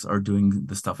businesses are doing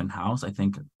the stuff in house. I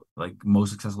think like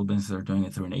most successful businesses are doing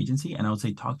it through an agency. And I would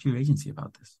say talk to your agency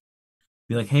about this.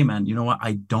 Be like, hey man, you know what?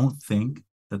 I don't think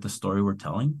that the story we're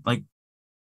telling, like,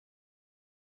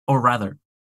 or rather,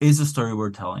 is the story we're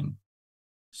telling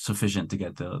sufficient to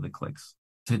get the clicks,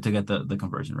 to get the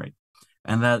conversion rate?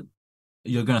 And that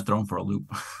you're gonna throw them for a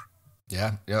loop.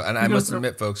 Yeah. And I must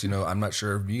admit, folks, I'm not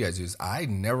sure if you guys use. I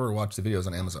never watch the videos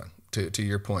on Amazon. To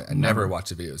your point, I never watch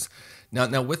the videos.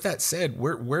 Now, with that said,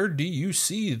 where do you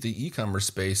see the e-commerce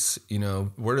space?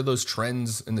 Where are those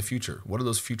trends in the future? What do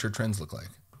those future trends look like?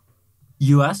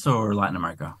 U.S. or Latin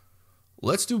America?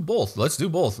 Let's do both. I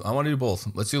want to do both.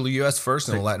 Let's do the U.S. first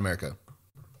and then Latin America.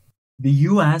 The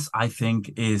U.S. I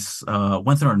think is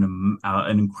went through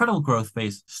an incredible growth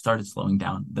phase, started slowing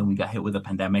down. Then we got hit with a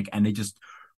pandemic, and it just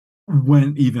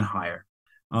went even higher.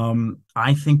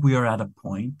 I think we are at a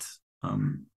point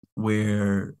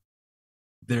where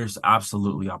there's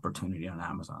absolutely opportunity on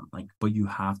Amazon, but you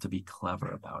have to be clever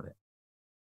about it.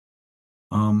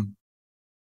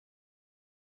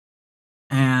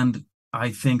 And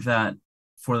I think that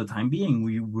for the time being,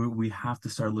 we have to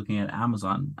start looking at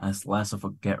Amazon as less of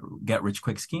a get rich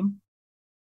quick scheme,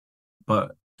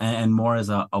 and more as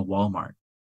a Walmart,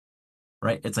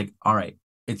 right? It's like, all right,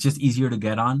 it's just easier to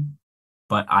get on,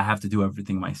 but I have to do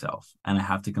everything myself and I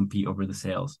have to compete over the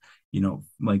sales,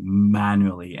 like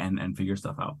manually and figure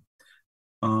stuff out.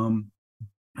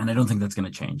 And I don't think that's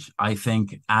going to change. I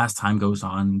think as time goes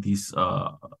on, these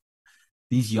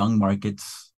young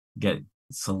markets get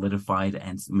solidified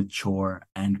and mature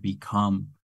and become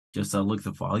just look,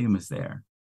 the volume is there,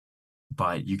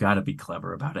 but you got to be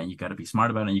clever about it and you got to be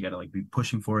smart about it and you got to like be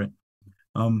pushing for it.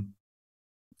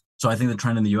 So I think the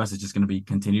trend in the US is just going to be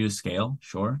continue to scale,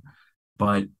 sure,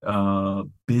 but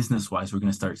business wise, we're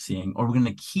going to start seeing, or we're going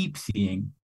to keep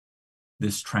seeing,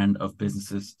 this trend of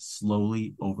businesses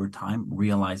slowly over time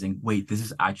realizing, wait, this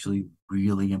is actually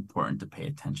really important to pay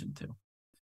attention to.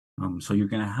 So you're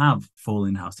going to have full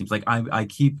in-house teams. Like I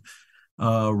keep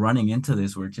running into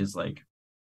this, which is like,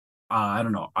 I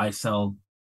don't know, I sell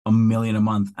 $1 million a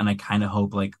month and I kind of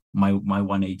hope like my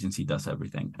one agency does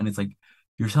everything. And it's like,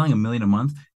 you're selling $1 million a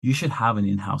month, you should have an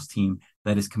in-house team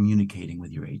that is communicating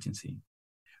with your agency,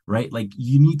 right? Like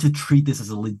you need to treat this as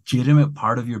a legitimate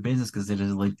part of your business because it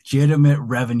is a legitimate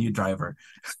revenue driver.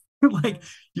 Like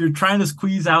you're trying to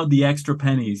squeeze out the extra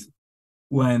pennies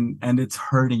and it's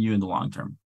hurting you in the long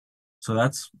term. So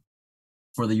that's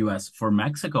for the US. For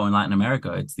Mexico and Latin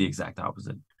America, it's the exact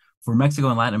opposite. For Mexico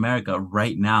and Latin America,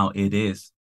 right now, it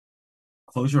is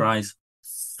close your eyes,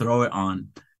 throw it on,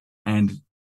 and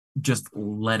just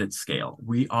let it scale.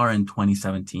 We are in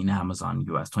 2017 Amazon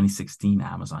US, 2016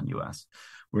 Amazon US,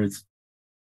 where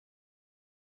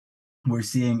we're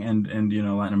seeing, and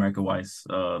Latin America wise,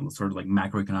 sort of like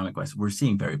macroeconomic wise, we're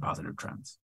seeing very positive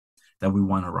trends that we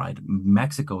want to ride.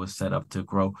 Mexico is set up to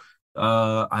grow.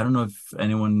 I don't know if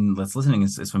anyone that's listening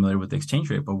is familiar with the exchange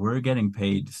rate, but we're getting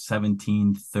paid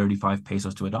 17.35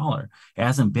 pesos to a dollar. It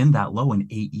hasn't been that low in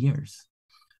 8 years.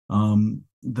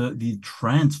 The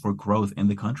trends for growth in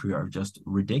the country are just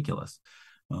ridiculous.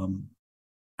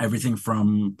 Everything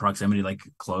from proximity, like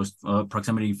close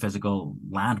proximity physical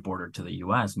land border to the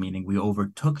US, meaning we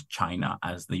overtook China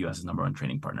as the US's number one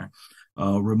trading partner.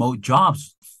 Remote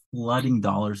jobs flooding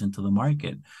dollars into the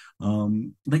market.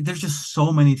 Like there's just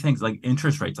so many things, like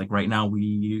interest rates. Like right now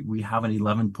we have an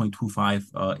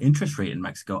 11.25 interest rate in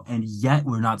Mexico, and yet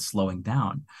we're not slowing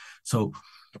down. So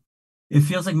it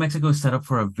feels like Mexico is set up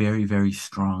for a very, very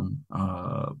strong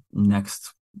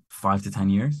next 5 to 10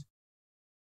 years.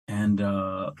 And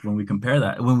when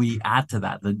we add to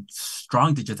that the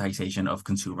strong digitization of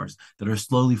consumers that are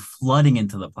slowly flooding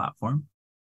into the platform,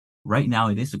 right now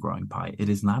it is a growing pie. It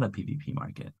is not a PvP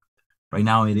market. Right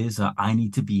now it is I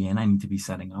need to be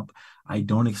setting up. I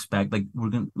don't expect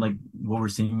what we're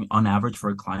seeing on average for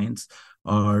our clients,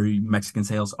 our Mexican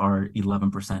sales are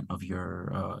 11% of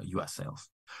your US sales,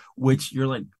 which you're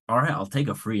like, all right, I'll take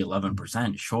a free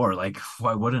 11%. Sure. Like,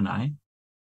 why wouldn't I?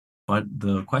 But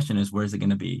the question is, where is it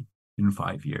going to be in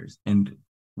 5 years? And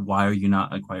why are you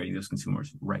not acquiring those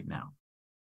consumers right now?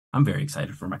 I'm very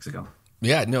excited for Mexico.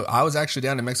 Yeah, no, I was actually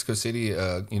down in Mexico City,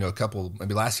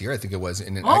 maybe last year, I think it was.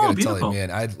 And I got to tell you,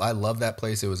 man, I love that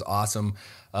place. It was awesome.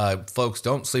 Folks,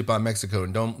 don't sleep on Mexico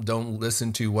and don't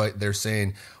listen to what they're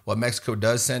saying. What Mexico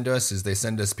does send us is they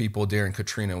send us people during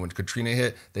Katrina. When Katrina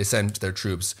hit, they sent their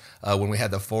troops. When we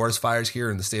had the forest fires here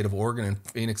in the state of Oregon and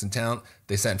Phoenix and town,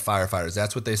 they sent firefighters.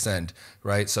 That's what they send,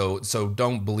 right? So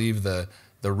don't believe the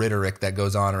rhetoric that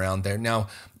goes on around there. Now,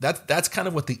 that's kind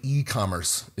of what the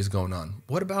e-commerce is going on.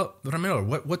 What about Ramiro?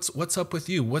 What's up with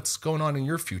you? What's going on in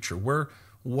your future?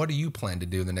 What do you plan to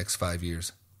do in the next 5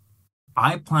 years?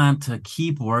 I plan to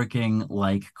keep working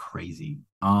like crazy.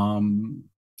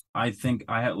 I think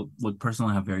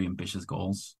personally have very ambitious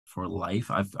goals for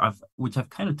life. Which I've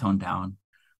kind of toned down.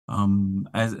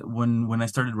 As when I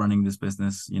started running this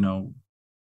business,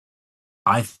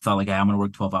 I felt like I'm going to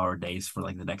work 12-hour days for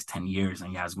like the next 10 years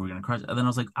and yes, we're going to crush it. And then I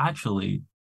was like, actually,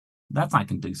 that's not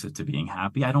conducive to being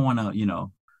happy. I don't want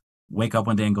to, wake up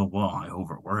one day and go, well, I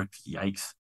overworked.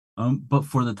 Yikes. But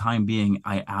for the time being,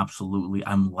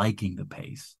 I'm liking the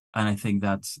pace. And I think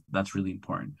that's really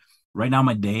important. Right now,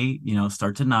 my day,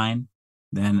 starts at 9.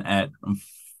 Then at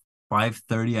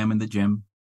 5:30, I'm in the gym.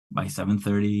 By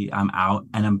 7:30, I'm out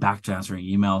and I'm back to answering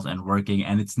emails and working.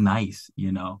 And it's nice,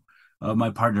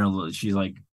 my partner, she's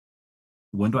like,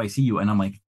 when do I see you? And I'm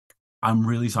like, I'm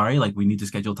really sorry. Like, we need to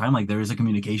schedule time. Like, there is a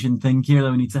communication thing here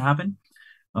that needs to happen.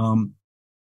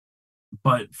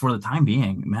 But for the time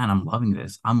being, man, I'm loving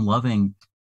this. I'm loving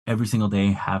every single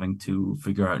day having to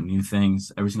figure out new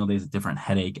things. Every single day is a different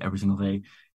headache. Every single day,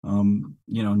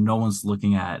 no one's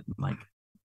looking at like,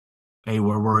 hey,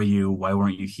 where were you? Why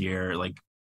weren't you here? Like,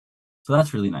 so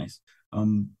that's really nice.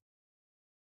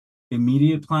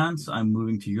 immediate plans, I'm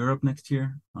moving to Europe next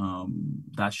year.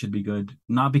 That should be good.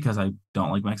 Not because I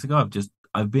don't like Mexico.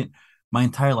 I've been my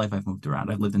entire life I've moved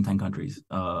around. I've lived in 10 countries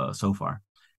so far.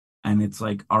 And it's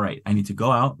like, all right, I need to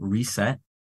go out, reset,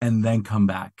 and then come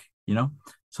back, you know?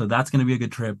 So that's gonna be a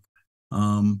good trip.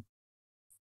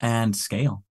 And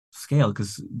scale,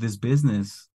 because this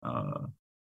business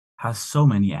has so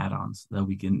many add-ons that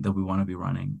we want to be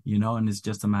running, you know, and it's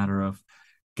just a matter of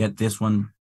get this one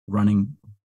running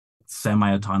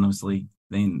semi-autonomously,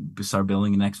 then start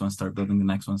building the next one, start building the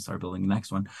next one, start building the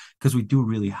next one, because we do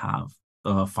really have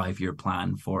a 5-year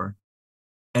plan for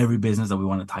every business that we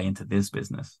want to tie into this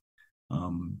business,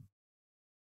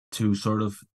 to sort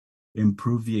of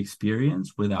improve the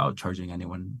experience without charging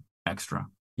anyone extra,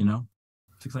 you know.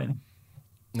 It's exciting.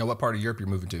 Now, what part of Europe you're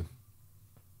moving to?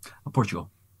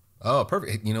 Portugal. Oh,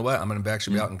 perfect. You know what? I'm going to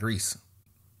actually be out in Greece.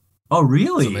 Oh,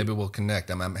 really? So maybe we'll connect.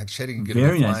 I'm actually going to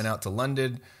Very be flying nice. out to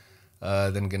London,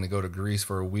 then going to go to Greece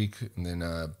for a week, and then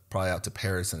probably out to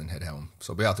Paris and then head home.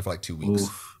 So I'll be out there for like 2 weeks.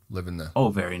 Oof.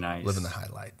 Very nice. Living the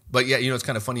highlight. But yeah, you know, it's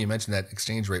kind of funny you mentioned that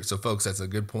exchange rate. So folks, that's a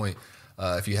good point.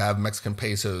 If you have Mexican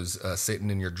pesos sitting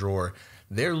in your drawer,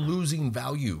 they're losing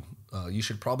value. You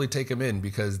should probably take them in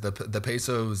because the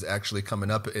peso is actually coming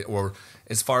up, or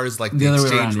as far as like the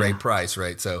exchange rate price,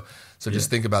 right? So just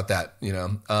think about that, you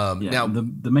know. Now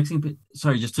the Mexican,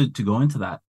 sorry, just to go into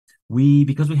that,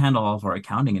 because we handle all of our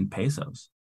accounting in pesos,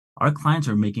 our clients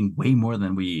are making way more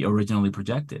than we originally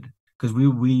projected, because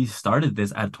we started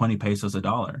this at 20 pesos a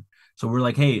dollar. So we're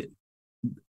like, hey,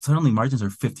 suddenly margins are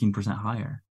 15%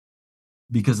 higher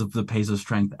because of the peso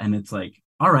strength, and it's like,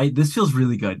 all right, this feels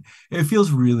really good. It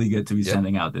feels really good to be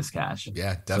sending out this cash.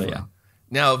 Yeah, definitely. So,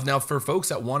 yeah. Now for folks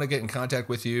that want to get in contact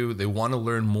with you, they want to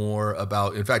learn more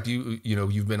about, in fact,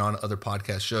 you've been on other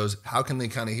podcast shows. How can they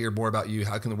kind of hear more about you?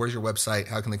 Where's your website?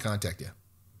 How can they contact you?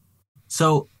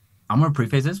 So I'm going to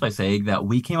preface this by saying that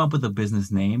we came up with a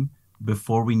business name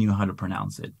before we knew how to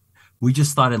pronounce it. We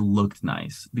just thought it looked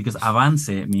nice because avance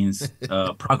means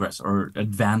progress or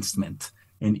advancement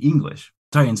in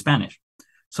Spanish.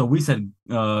 So we said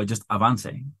just avance,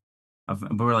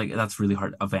 but we're like, that's really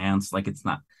hard. Avance, like it's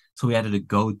not. So we added a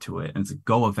go to it, and it's a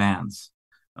GoAvance.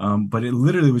 But it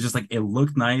literally was just like, it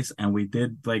looked nice, and we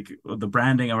did like the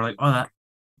branding, and we're like,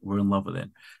 we're in love with it.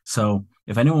 So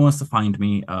if anyone wants to find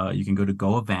me, you can go to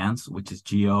GoAvance, which is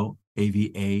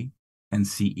GoAvance.com,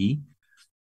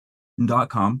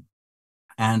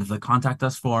 and the contact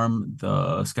us form,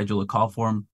 the schedule a call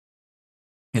form,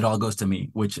 it all goes to me,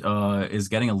 which is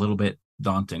getting a little bit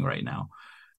daunting right now.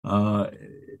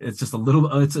 It's just a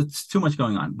little, it's too much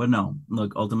going on. But no,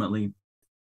 look, ultimately,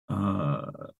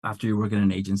 after you work in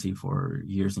an agency for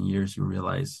years and years, you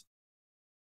realize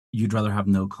you'd rather have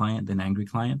no client than angry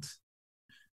clients,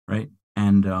 right?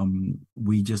 And the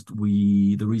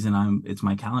reason it's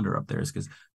my calendar up there is because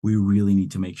we really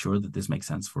need to make sure that this makes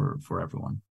sense for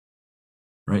everyone,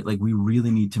 right? Like we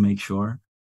really need to make sure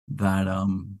that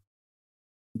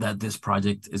that this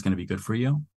project is going to be good for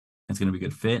you. It's going to be a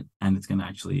good fit, and it's going to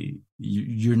actually,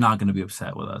 you're not going to be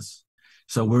upset with us.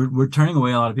 So we're turning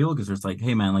away a lot of people because it's like,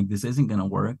 hey man, like this isn't going to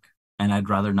work, and I'd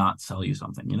rather not sell you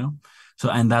something, you know? So,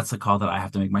 and that's a call that I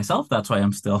have to make myself. That's why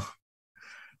I'm still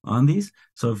on these.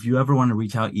 So if you ever want to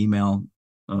reach out, email,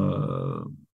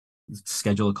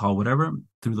 schedule a call, whatever,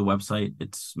 through the website,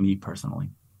 it's me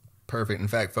personally. Perfect. In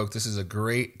fact, folks, this is a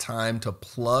great time to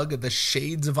plug the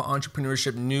Shades of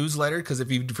Entrepreneurship newsletter, because if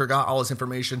you forgot all this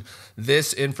information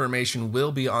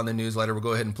will be on the newsletter. We'll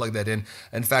go ahead and plug that in.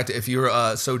 In fact, if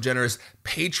you're so generous,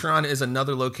 Patreon is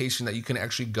another location that you can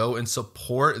actually go and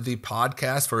support the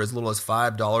podcast for as little as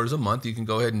 $5 a month. You can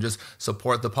go ahead and just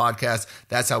support the podcast.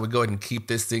 That's how we go ahead and keep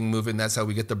this thing moving. That's how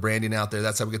we get the branding out there.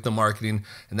 That's how we get the marketing.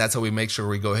 And that's how we make sure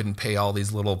we go ahead and pay all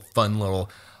these little fun little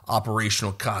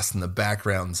operational costs in the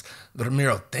backgrounds.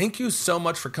 Ramiro, thank you so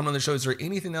much for coming on the show. Is there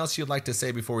anything else you'd like to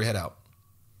say before we head out?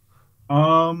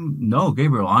 No,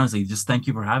 Gabriel, honestly, just thank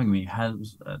you for having me.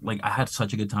 I had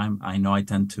such a good time. I know I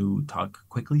tend to talk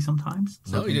quickly sometimes.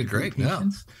 So no, you did great. Yeah.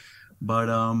 But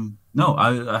no,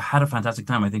 I had a fantastic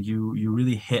time. I think you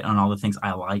really hit on all the things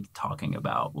I like talking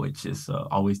about, which is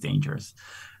always dangerous.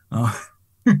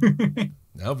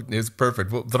 No, it's perfect.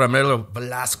 Well, Ramiro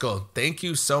Velasco, thank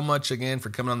you so much again for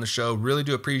coming on the show. Really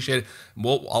do appreciate it.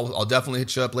 I'll definitely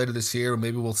hit you up later this year.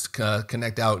 Maybe we'll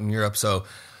connect out in Europe. So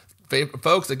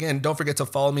Folks, again, don't forget to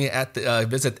follow me at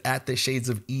visit at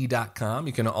theshadesofe.com.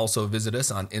 You can also visit us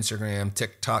on Instagram,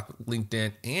 TikTok,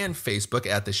 LinkedIn, and Facebook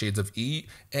at The Shades of E.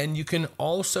 And you can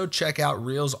also check out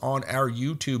Reels on our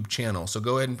YouTube channel. So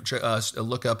go ahead and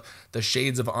look up The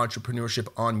Shades of Entrepreneurship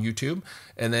on YouTube.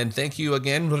 And then thank you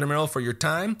again, Ramiro, for your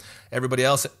time. Everybody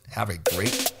else, have a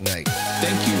great night.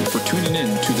 Thank you for tuning in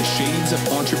to The Shades of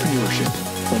Entrepreneurship.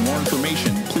 For more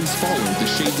information, please follow The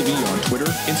Shades of E on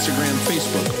Twitter, Instagram,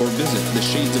 Facebook, or visit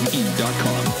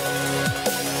theshadesofE.com.